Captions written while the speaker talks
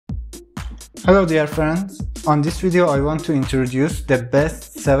Hello dear friends, on this video I want to introduce the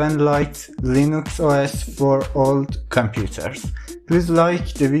best 7 Lite Linux OS for old computers. Please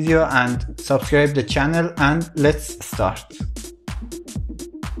like the video and subscribe the channel, and let's start.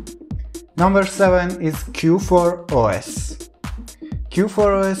 Number 7 is Q4 OS.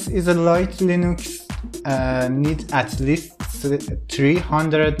 Q4 OS is a light Linux, needs at least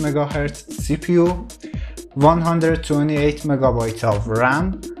 300 MHz CPU, 128 MB of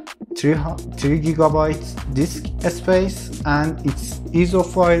RAM, 3 GB disk space, and its ISO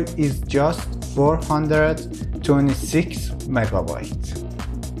file is just 426 MB.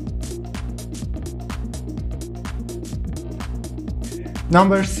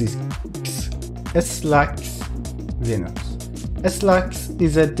 Number 6. Slax Linux. Slax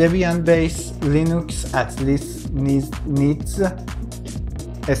is a Debian-based Linux, at least needs a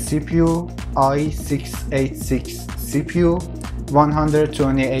CPU, i686 CPU,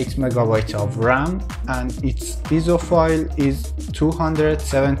 128 MB of RAM, and its ISO file is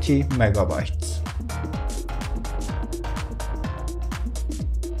 270 MB.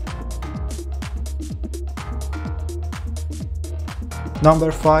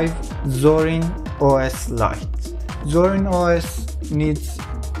 Number 5. Zorin OS Lite. Zorin OS needs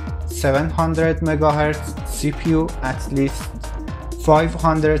 700 MHz CPU, at least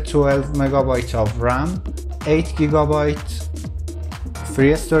 512 MB of RAM, 8 GB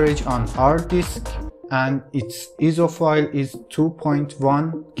free storage on hard disk, and its ISO file is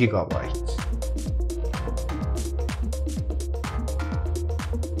 2.1 GB.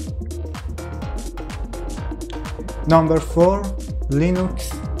 Number 4.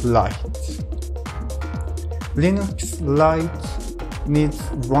 Linux Lite. Linux Lite needs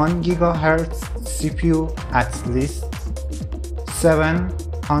 1 GHz CPU, at least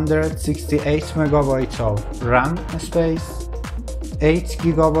 768 MB of RAM space, 8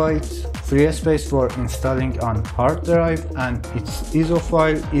 GB free space for installing on hard drive, and its ISO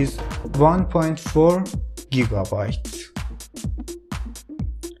file is 1.4 GB.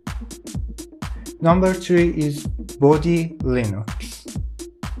 Number 3 is Bodhi Linux.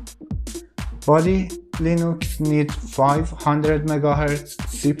 Bodhi Linux needs 500 MHz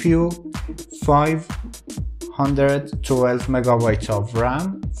CPU, 512 MB of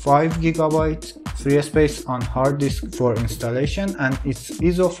RAM, 5 GB free space on hard disk for installation, and its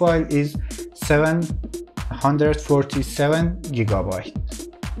ISO file is 747 GB.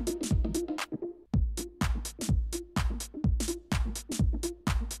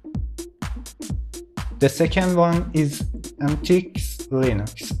 The second one is Antix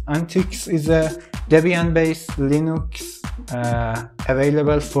Linux. Antix is a Debian-based Linux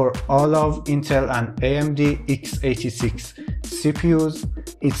available for all of Intel and AMD x86 CPUs.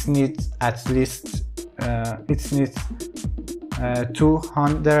 It needs at least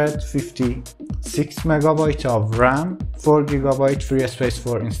 256 MB of RAM, 4 GB free space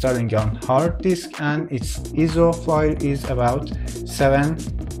for installing on hard disk, and its ISO file is about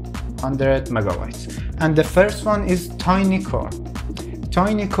 700 MB. And the first one is TinyCore.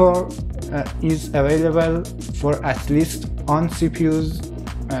 TinyCore is available for at least on CPUs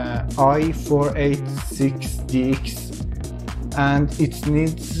i486DX, and it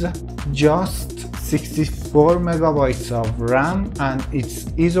needs just 64 MB of RAM, and its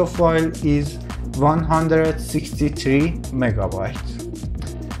ISO file is 163 MB.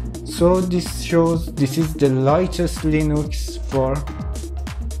 So this shows this is the lightest Linux for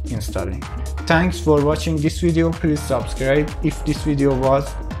installing. Thanks for watching this video. Please subscribe if this video was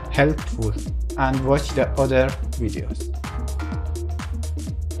helpful, and watch the other videos.